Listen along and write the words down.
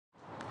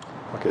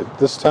Okay,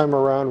 this time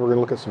around we're going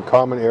to look at some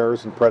common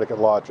errors in predicate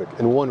logic,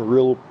 and one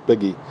real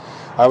biggie.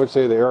 I would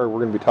say the error we're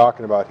going to be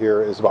talking about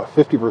here is about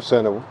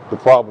 50% of the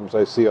problems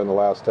I see on the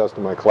last test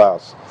in my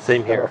class.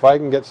 Same here. If I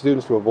can get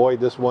students to avoid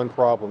this one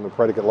problem in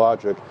predicate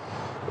logic,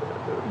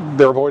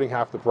 they're avoiding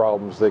half the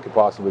problems they could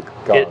possibly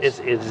cause.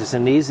 It's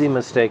an easy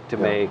mistake to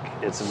make.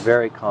 It's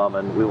very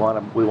common. We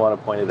want to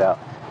point it out.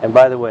 And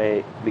by the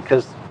way,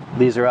 because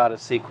these are out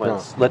of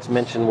sequence, let's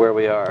mention where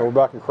we are. So we're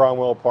back in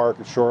Cromwell Park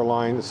at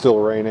Shoreline. It's still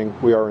raining.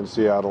 We are in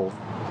Seattle.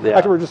 Yeah.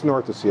 Actually, we're just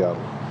north of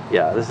Seattle.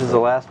 Yeah, this is the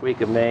last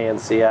week of May in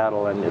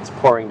Seattle, and it's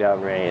pouring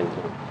down rain.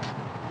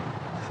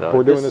 So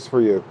we're doing this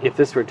for you. If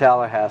this were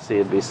Tallahassee,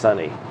 it'd be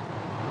sunny.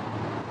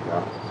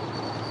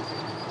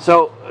 Yeah.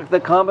 So the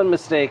common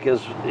mistake is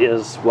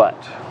what?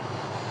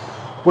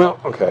 Well,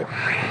 okay.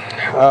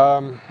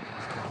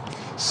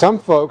 Some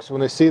folks, when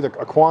they see a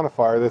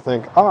quantifier, they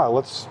think,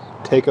 let's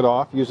take it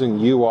off using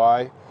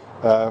UI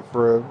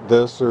for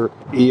this or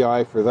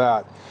EI for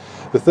that.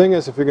 The thing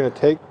is, if you're going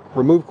to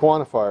remove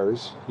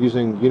quantifiers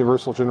using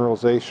universal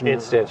generalization,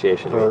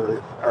 instantiation,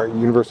 or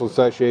universal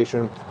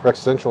instantiation, or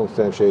existential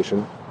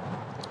instantiation,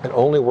 it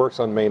only works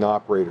on main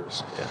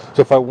operators. Yeah.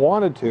 So if I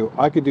wanted to,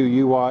 I could do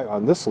UI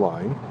on this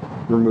line,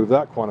 remove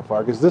that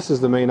quantifier, because this is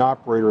the main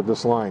operator of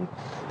this line.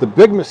 The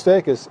big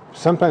mistake is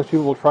sometimes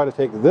people will try to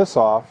take this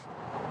off,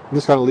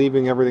 just kind of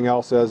leaving everything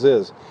else as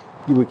is.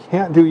 We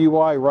can't do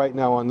UI right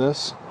now on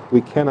this.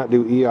 We cannot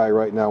do EI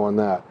right now on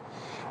that.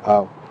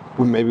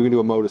 Maybe we can do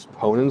a modus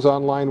ponens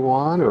on line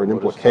 1, or an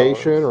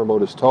implication, or a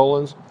modus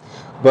tollens,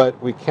 but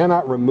we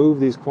cannot remove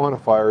these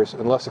quantifiers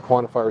unless the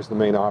quantifier is the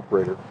main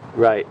operator.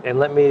 Right, and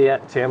let me,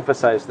 to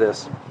emphasize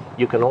this,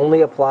 you can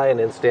only apply an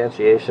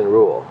instantiation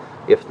rule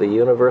if the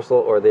universal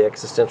or the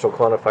existential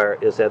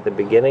quantifier is at the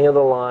beginning of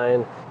the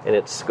line and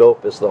its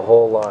scope is the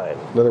whole line.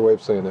 Another way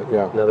of saying it,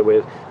 yeah. Another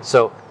way.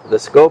 So the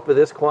scope of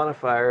this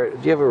quantifier,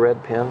 do you have a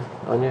red pen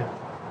on you?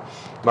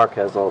 Mark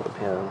has all the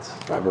pens.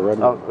 I have a red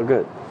one. Oh,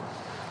 good.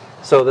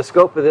 So the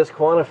scope of this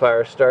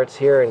quantifier starts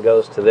here and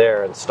goes to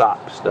there and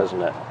stops,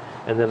 doesn't it?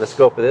 And then the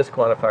scope of this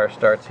quantifier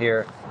starts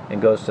here and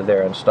goes to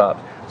there and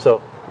stops.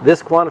 So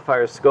this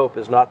quantifier's scope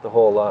is not the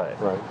whole line.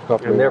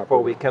 Right. And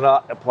therefore we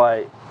cannot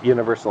apply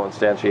universal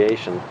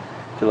instantiation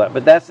to that.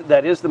 But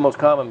that is the most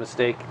common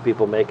mistake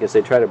people make, is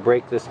they try to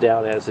break this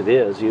down as it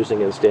is using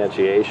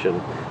instantiation.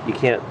 You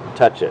can't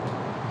touch it.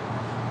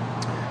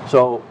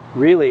 So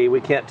really, we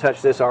can't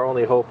touch this. Our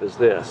only hope is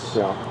this.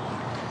 Yeah.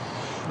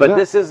 But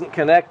this isn't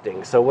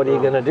connecting, so what are you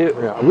going to do?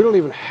 Yeah, we don't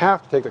even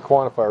have to take the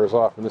quantifiers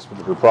off in this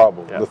particular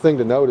problem. Yeah. The thing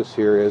to notice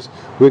here is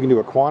we can do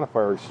a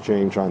quantifier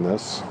exchange on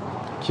this,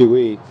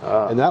 QE,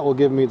 and that will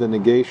give me the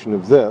negation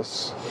of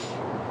this,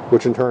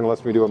 which in turn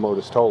lets me do a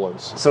modus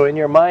tollens. So in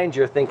your mind,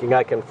 you're thinking,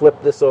 I can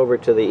flip this over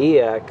to the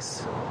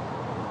EX,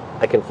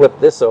 I can flip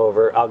this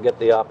over, I'll get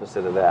the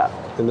opposite of that.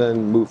 And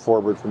then move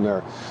forward from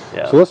there.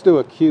 Yeah. So let's do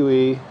a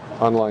QE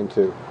on line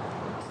 2.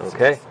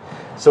 Okay.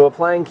 So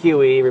applying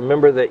QE,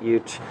 remember that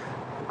you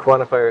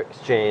quantifier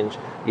exchange,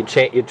 you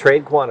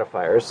trade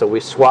quantifiers, so we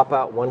swap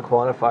out one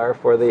quantifier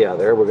for the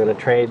other. We're going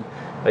to trade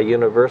a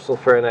universal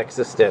for an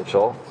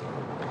existential.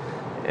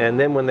 And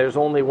then when there's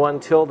only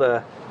one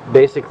tilde,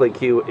 basically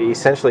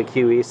essentially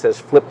QE says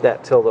flip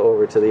that tilde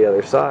over to the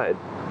other side.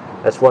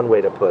 That's one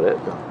way to put it.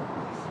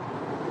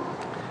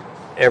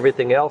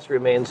 Everything else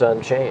remains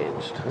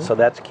unchanged. So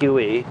that's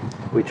QE.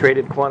 We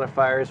traded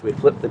quantifiers, we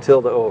flipped the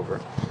tilde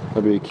over.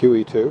 That'll be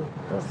QE2.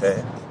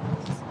 Okay.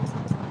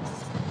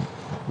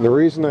 And the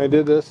reason I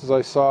did this is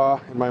I saw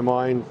in my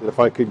mind that if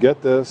I could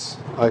get this,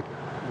 I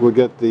would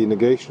get the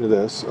negation of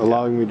this,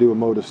 allowing me to do a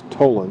modus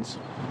tollens,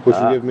 which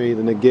would give me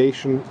the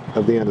negation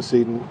of the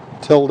antecedent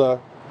tilde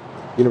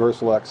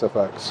universal x of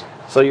x.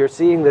 So you're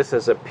seeing this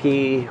as a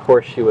P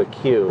horseshoe a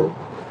Q,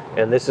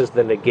 and this is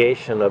the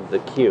negation of the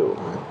Q.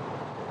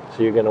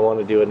 So you're going to want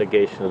to do a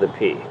negation of the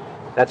P.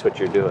 That's what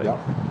you're doing.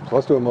 Yeah. So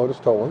let's do a modus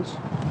tollens.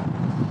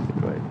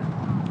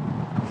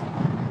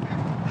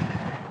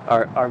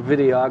 Our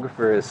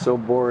videographer is so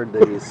bored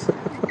that he's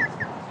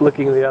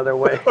looking the other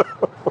way.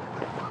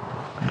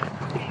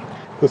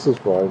 This is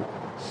fine.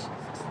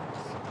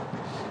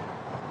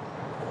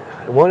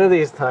 One of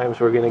these times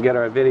we're going to get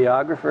our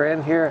videographer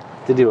in here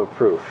to do a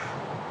proof.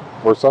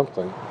 Or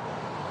something.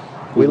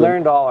 We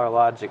learned all our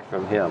logic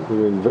from him.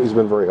 He's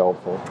been very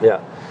helpful. Yeah.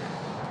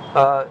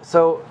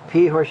 So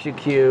P horseshoe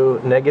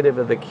Q, negative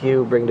of the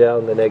Q, bring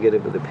down the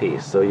negative of the P.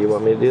 So you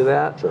want me to do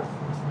that? Sure.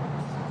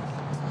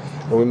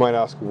 And we might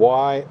ask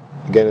why.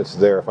 Again, it's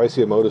there. If I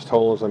see a modus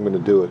tollens, I'm going to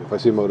do it. If I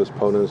see a modus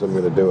ponens, I'm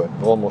going to do it.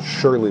 It'll almost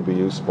surely be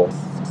useful.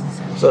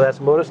 So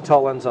that's modus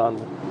tollens on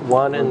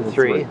 1 and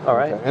 3. All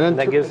right. Okay. And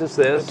that gives us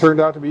this. It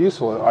turned out to be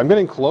useful. I'm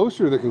getting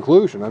closer to the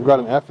conclusion. I've got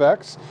an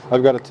fx.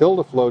 I've got a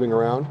tilde floating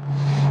around.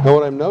 And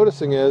what I'm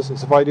noticing is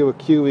if I do a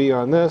QE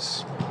on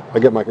this, I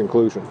get my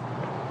conclusion.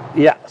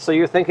 Yeah. So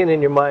you're thinking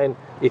in your mind,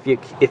 if you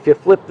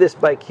flip this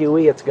by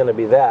QE, it's going to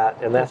be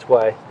that, and that's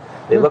why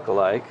they look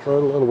alike.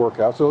 It'll work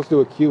out. So let's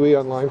do a QE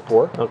on line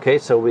 4. Okay,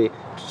 so we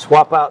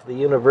swap out the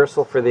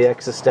universal for the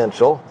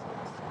existential.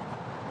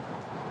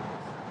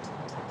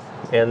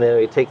 And then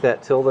we take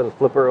that tilde and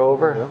flip her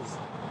over.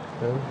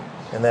 Yeah.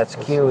 And that's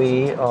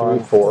QE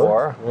on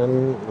 4.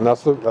 And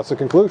that's the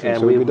conclusion.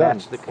 And so we we'd be done.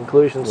 matched the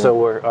conclusion,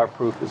 so our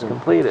proof is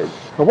completed.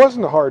 It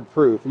wasn't a hard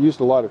proof. It used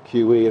a lot of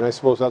QE, and I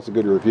suppose that's a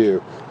good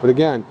review. But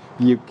again,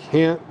 you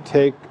can't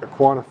take a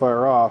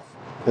quantifier off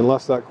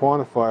unless that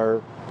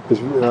quantifier is,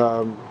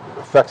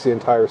 affects the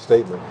entire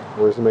statement,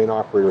 whereas the main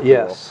operator.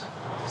 Yes.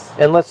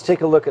 And let's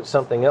take a look at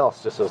something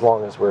else, just as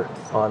long as we're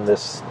on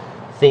this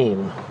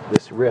theme,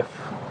 this riff.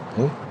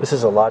 This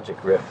is a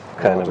logic riff,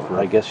 kind of,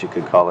 I guess you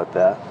could call it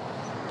that.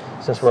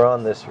 Since we're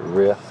on this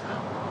riff,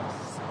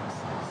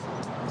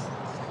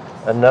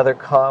 another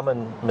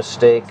common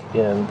mistake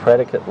in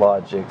predicate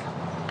logic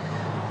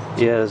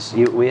is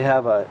we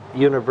have a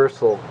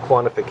universal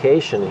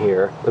quantification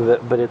here,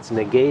 but it's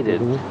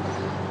negated.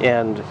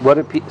 And what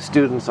do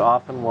students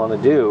often want to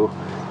do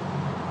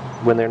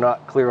when they're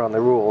not clear on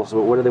the rules?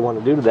 What do they want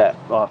to do to that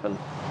often?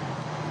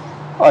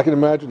 I can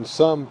imagine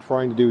some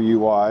trying to do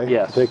UI,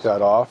 Yes. take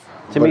that off.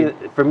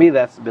 For me,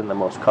 that's been the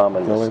most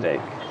common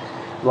mistake.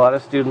 A lot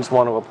of students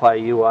want to apply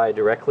UI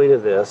directly to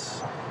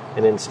this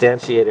and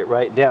instantiate it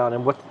right down.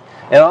 And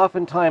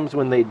oftentimes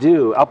when they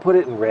do, I'll put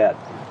it in red.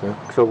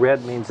 So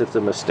red means it's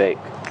a mistake.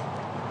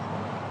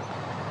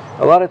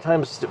 A lot of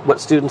times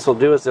what students will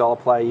do is they'll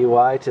apply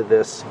UI to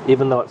this,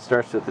 even though it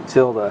starts with the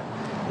tilde,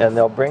 and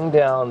they'll bring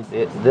down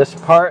this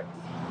part,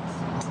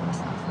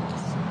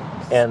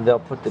 and they'll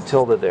put the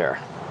tilde there,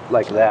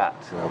 like that.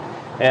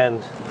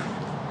 And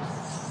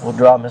we'll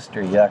draw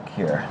Mr. Yuck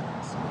here.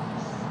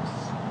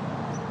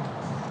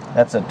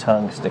 That's a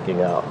tongue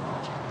sticking out.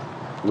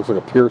 Looks like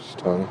a pierced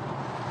tongue.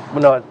 Well,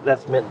 no,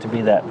 that's meant to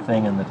be that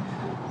thing in the,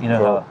 you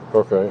know how,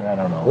 okay. I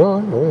don't know.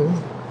 Well,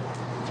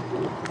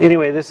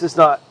 Anyway, this is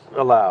not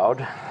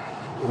allowed.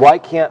 Why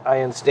can't I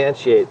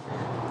instantiate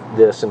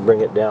this and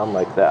bring it down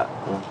like that?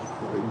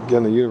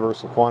 Again, the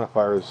universal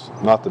quantifier is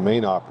not the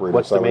main operator.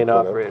 What's the main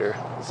operator?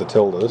 It's the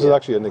tilde. This is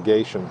actually a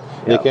negation.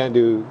 You can't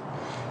do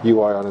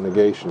UI on a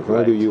negation. You can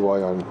only do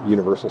UI on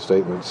universal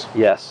statements.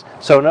 Yes.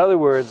 So in other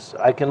words,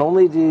 I can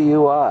only do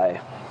UI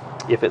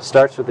if it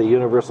starts with a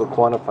universal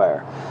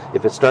quantifier.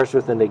 If it starts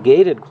with a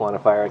negated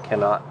quantifier, I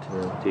cannot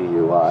do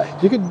UI.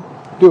 You could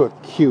do a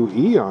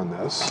QE on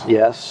this.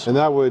 Yes. And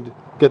that would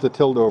get the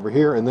tilde over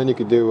here, and then you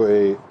could do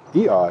a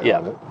EI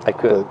on it. I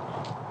could.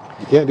 But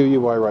you can't do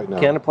UI right now.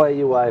 Can't apply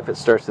UI if it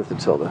starts with the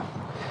tilde.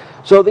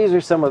 So these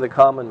are some of the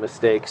common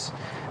mistakes.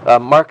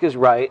 Mark is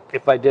right.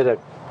 If I did a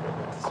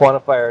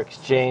quantifier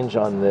exchange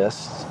on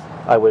this,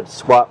 I would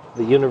swap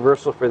the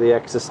universal for the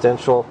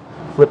existential,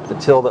 flip the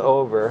tilde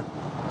over,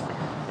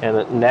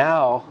 and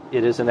now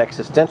it is an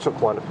existential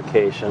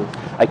quantification.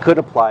 I could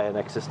apply an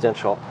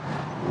existential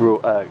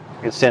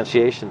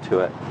instantiation to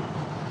it,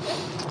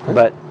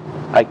 but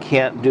I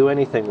can't do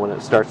anything when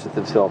it starts with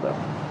the tilde.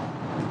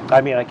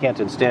 I mean, I can't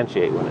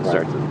instantiate when it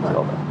starts with the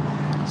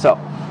tilde. So,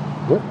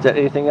 is there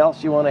anything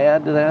else you want to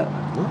add to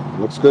that?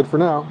 Looks good for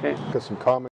now. Okay. Got some comments.